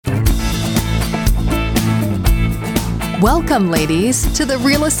Welcome, ladies, to the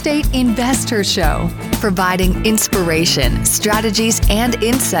Real Estate Investor Show, providing inspiration, strategies, and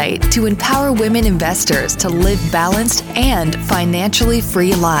insight to empower women investors to live balanced and financially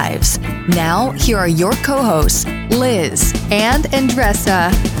free lives. Now, here are your co-hosts, Liz and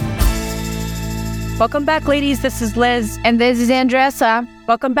Andressa. Welcome back, ladies. This is Liz. And this is Andressa.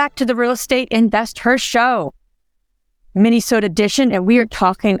 Welcome back to the Real Estate Investor Show, Minisode edition, and we are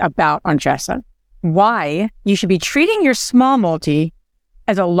talking about, Andressa, why you should be treating your small multi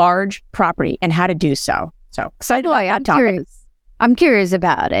as a large property and how to do so. So excited about that topic. I'm curious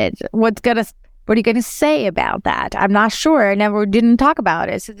about it. What are you gonna say about that? I'm not sure. I never didn't talk about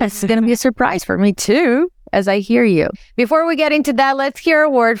it. So this is gonna be a surprise for me too, as I hear you. Before we get into that, let's hear a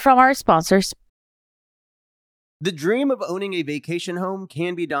word from our sponsors. The dream of owning a vacation home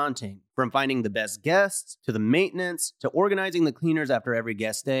can be daunting. From finding the best guests, to the maintenance, to organizing the cleaners after every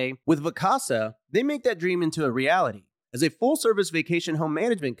guest day. With Vacasa, they make that dream into a reality. As a full-service vacation home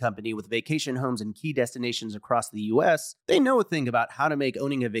management company with vacation homes in key destinations across the U.S., they know a thing about how to make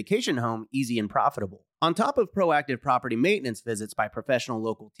owning a vacation home easy and profitable. On top of proactive property maintenance visits by professional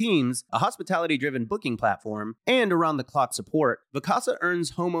local teams, a hospitality-driven booking platform, and around-the-clock support, Vacasa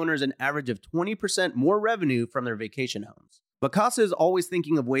earns homeowners an average of 20% more revenue from their vacation homes. Vacasa is always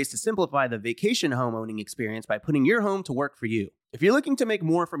thinking of ways to simplify the vacation home owning experience by putting your home to work for you. If you're looking to make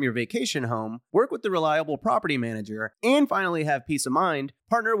more from your vacation home, work with the reliable property manager, and finally have peace of mind,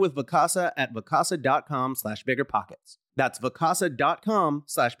 partner with Vacasa at vacasa.com/biggerpockets. That's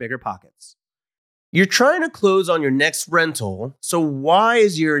vacasa.com/biggerpockets. You're trying to close on your next rental, so why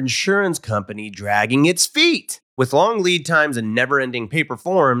is your insurance company dragging its feet? With long lead times and never-ending paper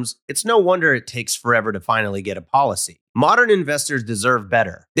forms, it's no wonder it takes forever to finally get a policy. Modern investors deserve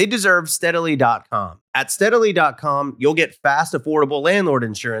better. They deserve Steadily.com. At Steadily.com, you'll get fast, affordable landlord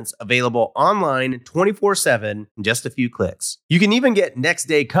insurance available online 24/7 in just a few clicks. You can even get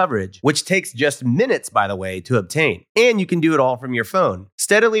next-day coverage, which takes just minutes, by the way, to obtain. And you can do it all from your phone.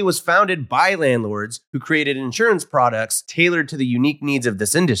 Steadily was founded by landlords who created insurance products tailored to the unique needs of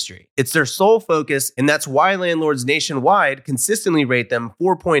this industry. It's their sole focus, and that's why landlords nationwide consistently rate them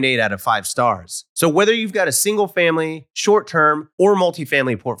 4.8 out of 5 stars. So whether you've got a single-family, short-term, or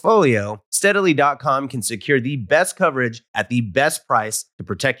multifamily portfolio, Steadily.com can secure the best coverage at the best price to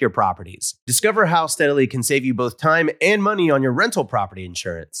protect your properties. Discover how Steadily can save you both time and money on your rental property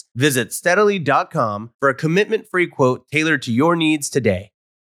insurance. Visit Steadily.com for a commitment-free quote tailored to your needs today.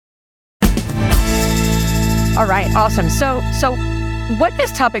 All right, awesome. So what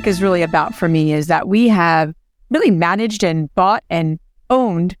this topic is really about for me is that we have really managed and bought and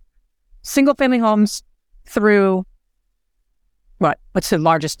owned single-family homes through what's the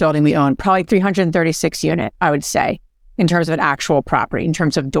largest building we own? Probably 336 unit, I would say, in terms of an actual property, in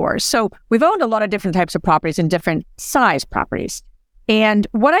terms of doors. So we've owned a lot of different types of properties and different size properties. And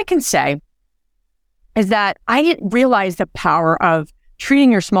what I can say is that I didn't realize the power of treating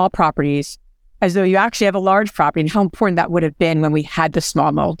your small properties as though you actually have a large property and how important that would have been when we had the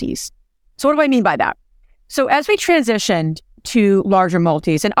small multis. So what do I mean by that? So as we transitioned to larger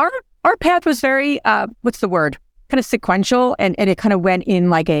multis, and our path was very, kind of sequential, and it kind of went in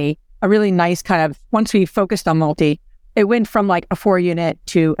like a really nice kind of, once we focused on multi, it went from like a 4 unit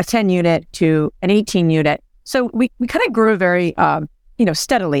to a 10 unit to an 18 unit. So we kind of grew very,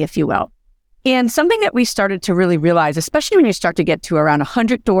 steadily, if you will. And something that we started to really realize, especially when you start to get to around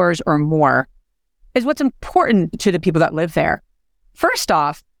 100 doors or more, is what's important to the people that live there. First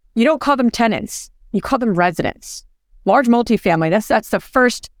off, you don't call them tenants, you call them residents. Large multifamily, that's the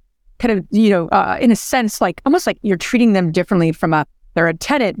first kind of, in a sense, like almost like you're treating them differently from they're a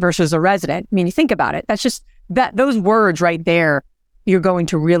tenant versus a resident. I mean, you think about it, that's just those words right there, you're going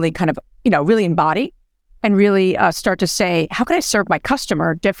to really kind of, really embody and really start to say, how can I serve my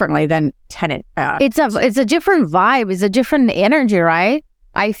customer differently than tenant? It's a different vibe. It's a different energy, right?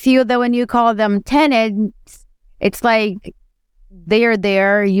 I feel that when you call them tenants, it's like they're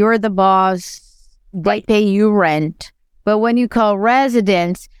there, you're the boss, they pay you rent. But when you call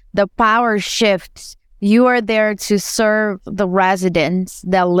residents, the power shifts. You are there to serve the residents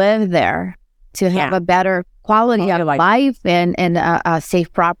that live there to have a better quality of life and a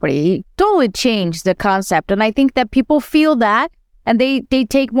safe property. It totally changed the concept. And I think that people feel that and they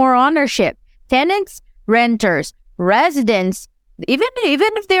take more ownership. Tenants, renters, residents, even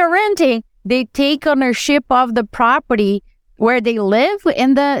if they're renting, they take ownership of the property where they live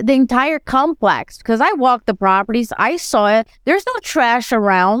in the entire complex. Because I walked the properties, I saw it. There's no trash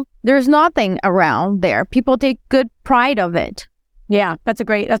around. There's nothing around there. People take good pride of it. Yeah, that's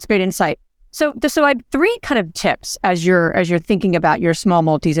great insight. So I have 3 kind of tips as you're thinking about your small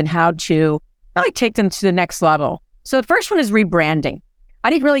multis and how to really take them to the next level. So the first one is rebranding. I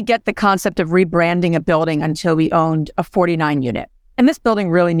didn't really get the concept of rebranding a building until we owned a 49 unit. And this building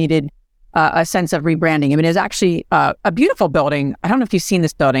really needed a sense of rebranding. I mean, it's actually a beautiful building. I don't know if you've seen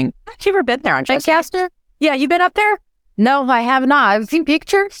this building. Have you ever been there, Andrea? Lancaster? Yeah, you've been up there? No, I have not. I've seen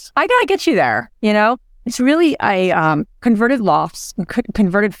pictures. I gotta get you there, you know? It's really a converted lofts,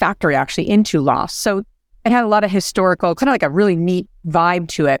 converted factory actually into lofts. So it had a lot of historical, kind of like a really neat vibe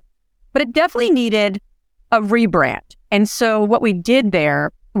to it. But it definitely needed a rebrand. And so what we did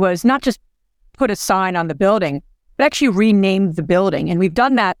there was not just put a sign on the building, but actually renamed the building. And we've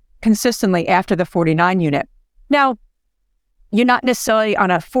done that consistently after the 49 unit. Now, you're not necessarily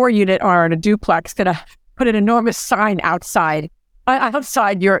on a 4 unit or on a duplex going to put an enormous sign outside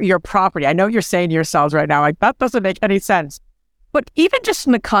your property. I know you're saying to yourselves right now, like, that doesn't make any sense. But even just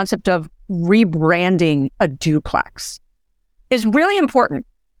in the concept of rebranding a duplex is really important.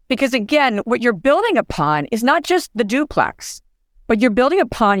 Because again, what you're building upon is not just the duplex, but you're building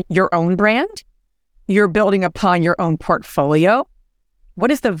upon your own brand. You're building upon your own portfolio.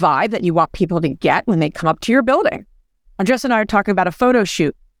 What is the vibe that you want people to get when they come up to your building? Andres and I are talking about a photo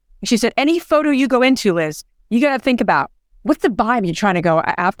shoot. She said, any photo you go into, Liz, you got to think about, what's the vibe you're trying to go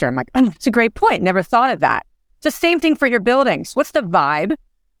after? I'm like, it's a great point. Never thought of that. It's the same thing for your buildings. What's the vibe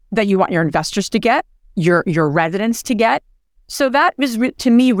that you want your investors to get, your residents to get? So that was, to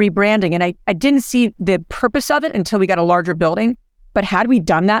me, rebranding. And I didn't see the purpose of it until we got a larger building. But had we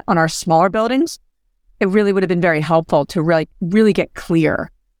done that on our smaller buildings, it really would have been very helpful to really get clear.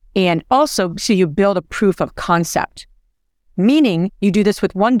 And also, so you build a proof of concept. Meaning, you do this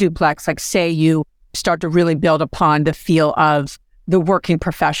with one duplex, like say you start to really build upon the feel of the working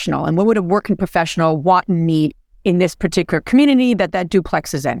professional. And what would a working professional want and need in this particular community that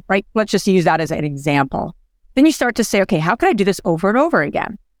duplex is in, right? Let's just use that as an example. Then you start to say, okay, how can I do this over and over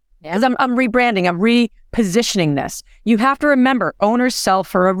again? Because I'm rebranding, I'm repositioning this. You have to remember, owners sell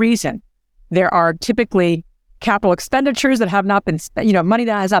for a reason. There are typically capital expenditures that have not been spent, money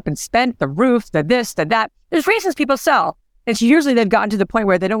that has not been spent, the roof, the this, the that. There's reasons people sell. It's usually they've gotten to the point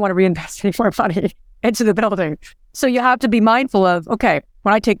where they don't want to reinvest any more money into the building. So you have to be mindful of, okay,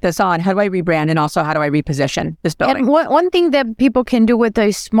 when I take this on, how do I rebrand? And also, how do I reposition this building? And one thing that people can do with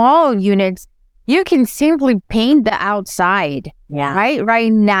those small units, you can simply paint the outside. Yeah. Right?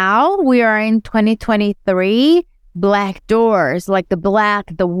 Right now, we are in 2023. Black doors, like the black,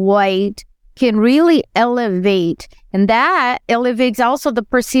 the white, can really elevate. And that elevates also the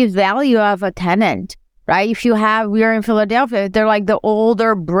perceived value of a tenant, right? we're in Philadelphia, they're like the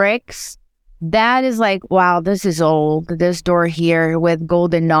older bricks. That is like, wow, this is old. This door here with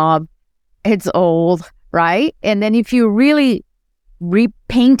golden knob, it's old, right? And then if you really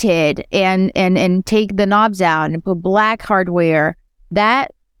repaint it and take the knobs out and put black hardware,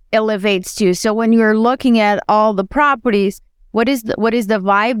 that elevates too. So when you're looking at all the properties, what is the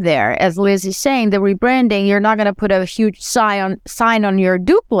vibe there? As Liz is saying, the rebranding, you're not going to put a huge sign on your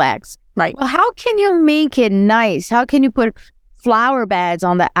duplex. Right. Well, how can you make it nice? How can you put flower beds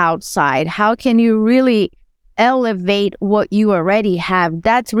on the outside? How can you really elevate what you already have?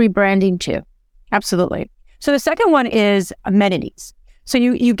 That's rebranding too. Absolutely. So the second one is amenities. So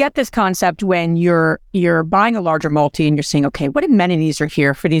you get this concept when you're buying a larger multi and you're saying, okay, what amenities are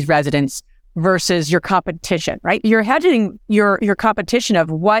here for these residents versus your competition, right? You're hedging your competition of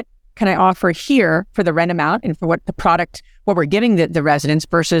what can I offer here for the rent amount and for what we're giving the residents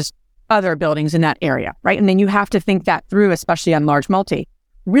versus other buildings in that area, right? And then you have to think that through, especially on large multi.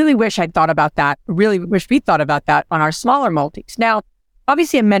 Really wish I'd thought about that. Really wish we thought about that on our smaller multis. Now,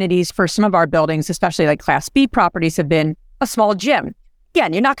 obviously amenities for some of our buildings, especially like Class B properties, have been a small gym.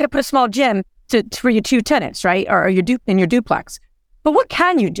 Again, you're not going to put a small gym for your 2 tenants, right? Or in your duplex. But what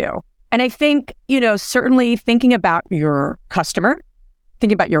can you do? And I think, certainly thinking about your customer,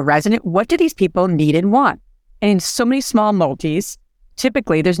 thinking about your resident, what do these people need and want? And in so many small multis,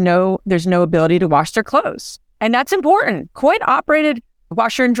 typically there's no ability to wash their clothes. And that's important. Coin-operated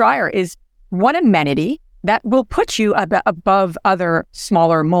washer and dryer is one amenity that will put you above other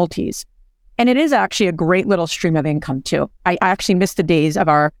smaller multis. And it is actually a great little stream of income too. I actually miss the days of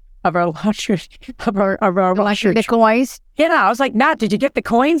our washer, the coins. Yeah, I was like, Nat, did you get the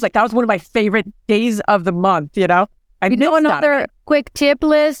coins? Like that was one of my favorite days of the month, Another quick tip,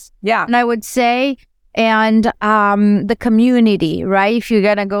 Liz? Yeah. And I would say, and the community, right? If you're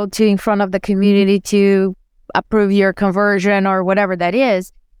going to go in front of the community to approve your conversion or whatever that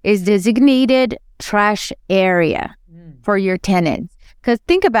is designated trash area for your tenants. Because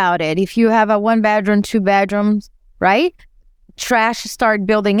think about it. If you have a 1-bedroom, 2 bedrooms, right? Trash start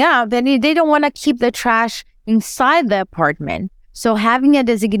building up, then they don't want to keep the trash inside the apartment. So having a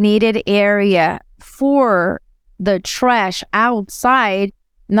designated area for the trash outside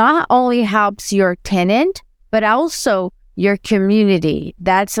not only helps your tenant, but also your community.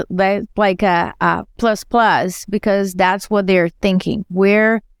 That's like a plus because that's what they're thinking.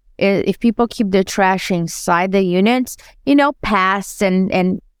 Where if people keep the trash inside the units, pests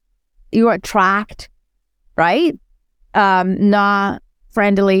and you attract, right? Not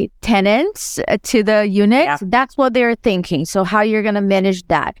friendly tenants to the unit. Yeah. That's what they're thinking. So how you're going to manage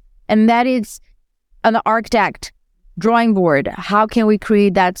that? And that is an architect drawing board. How can we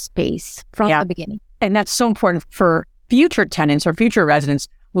create that space from the beginning? And that's so important for future tenants or future residents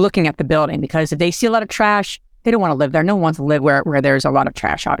looking at the building, because if they see a lot of trash, they don't want to live there. No one wants to live where there's a lot of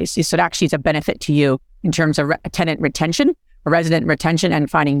trash, obviously. So it actually is a benefit to you in terms of tenant retention, resident retention,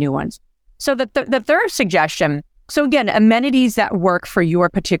 and finding new ones. So the third suggestion, so again, amenities that work for your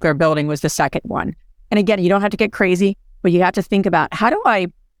particular building was the second one. And again, you don't have to get crazy, but you have to think about how do I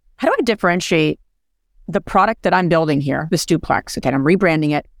differentiate the product that I'm building here, this duplex. Again, I'm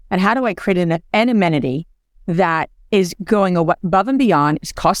rebranding it. And how do I create an amenity that is going above and beyond,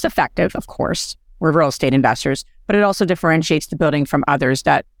 is cost effective, of course, we're real estate investors, but it also differentiates the building from others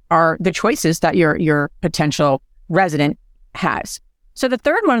that are the choices that your potential resident has. So the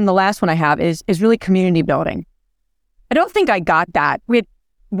third one and the last one I have is really community building. I don't think I got that. We had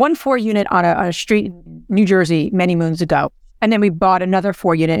 1 4-unit on a street in New Jersey many moons ago, and then we bought another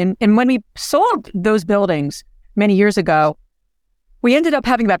 4-unit. And when we sold those buildings many years ago, we ended up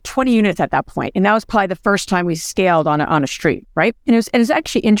having about 20 units at that point. And that was probably the first time we scaled on a street, right? And it was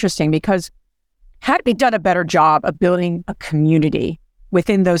actually interesting because had we done a better job of building a community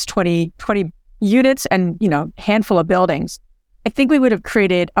within those 20 units and, handful of buildings, I think we would have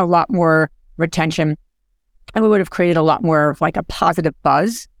created a lot more retention and we would have created a lot more of like a positive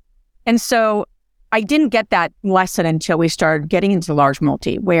buzz. And so I didn't get that lesson until we started getting into large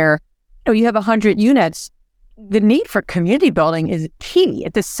multi, where you have 100 units. The need for community building is key.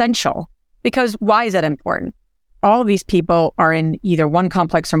 It's essential. Because why is that important? All of these people are in either one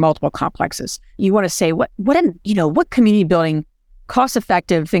complex or multiple complexes. You want to say, what community building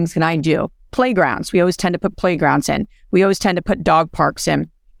cost-effective things can I do? Playgrounds. We always tend to put playgrounds in. We always tend to put dog parks in.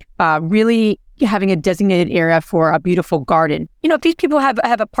 Really having a designated area for a beautiful garden. If these people have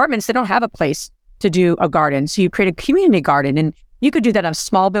apartments, they don't have a place to do a garden. So you create a community garden, and you could do that on a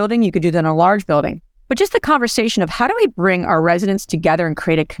small building. You could do that on a large building. But just the conversation of how do we bring our residents together and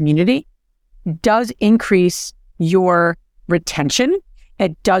create a community does increase your retention.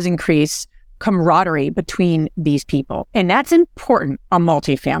 It does increase camaraderie between these people. And that's important on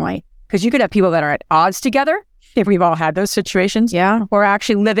multifamily, because you could have people that are at odds together, if we've all had those situations, or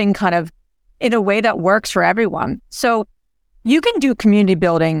actually living kind of in a way that works for everyone. So you can do community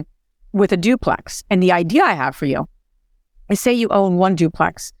building with a duplex. And the idea I have for you is, say you own 1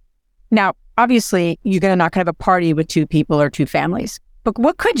 duplex. Now, obviously, you're not going to have a party with 2 people or 2 families. But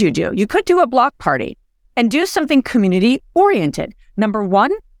what could you do? You could do a block party and do something community-oriented. Number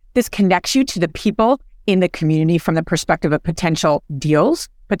one, this connects you to the people in the community from the perspective of potential deals,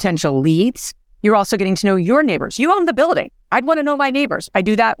 potential leads. You're also getting to know your neighbors. You own the building. I'd want to know my neighbors. I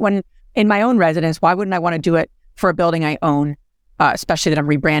do that when in my own residence. Why wouldn't I want to do it for a building I own, especially that I'm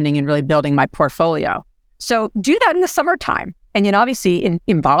rebranding and really building my portfolio? So do that in the summertime. And obviously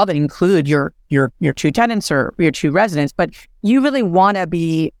involve and include your 2 tenants or your 2 residents, but you really want to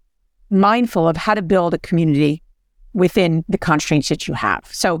be mindful of how to build a community within the constraints that you have.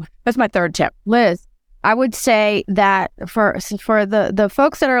 So that's my third tip. Liz, I would say that for the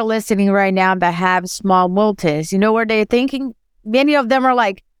folks that are listening right now that have small multis, what they're thinking? Many of them are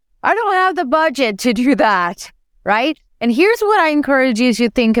like, I don't have the budget to do that, right? And here's what I encourage you to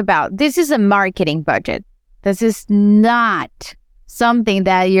think about. This is a marketing budget. This is not something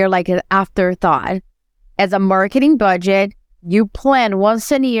that you're like an afterthought. As a marketing budget, you plan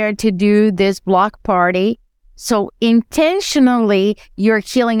once a year to do this block party. So intentionally, you're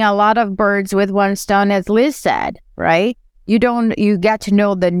killing a lot of birds with one stone, as Liz said, right? You get to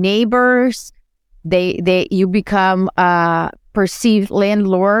know the neighbors. You become a perceived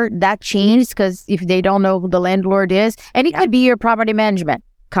landlord. That changed because if they don't know who the landlord is, and it could be your property management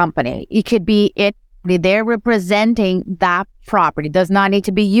company. It could be they're representing that property. It does not need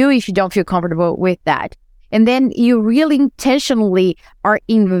to be you if you don't feel comfortable with that. And then you really intentionally are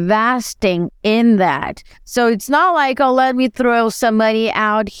investing in that. So it's not like, let me throw some money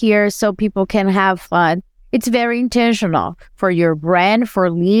out here so people can have fun. It's very intentional for your brand, for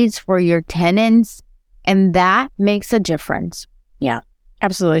leads, for your tenants. And that makes a difference. Yeah,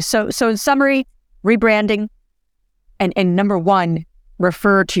 absolutely. So in summary, rebranding and number one,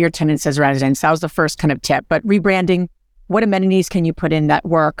 refer to your tenants as residents. That was the first kind of tip. But rebranding, what amenities can you put in that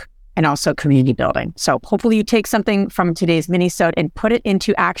work and also community building. So hopefully you take something from today's Minisode and put it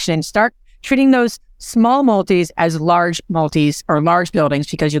into action and start treating those small multis as large multis or large buildings,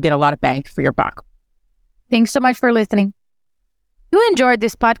 because you'll get a lot of bang for your buck. Thanks so much for listening. If you enjoyed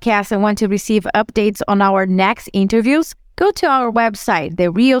this podcast and want to receive updates on our next interviews, go to our website,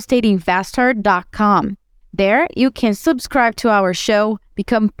 therealestateinvestor.com. There, you can subscribe to our show,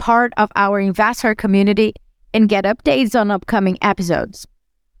 become part of our investor community, and get updates on upcoming episodes.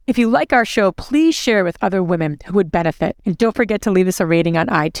 If you like our show, please share with other women who would benefit. And don't forget to leave us a rating on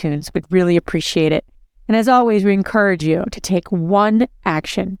iTunes. We'd really appreciate it. And as always, we encourage you to take one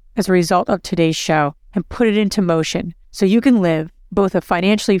action as a result of today's show and put it into motion so you can live both a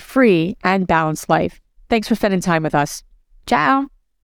financially free and balanced life. Thanks for spending time with us. Ciao.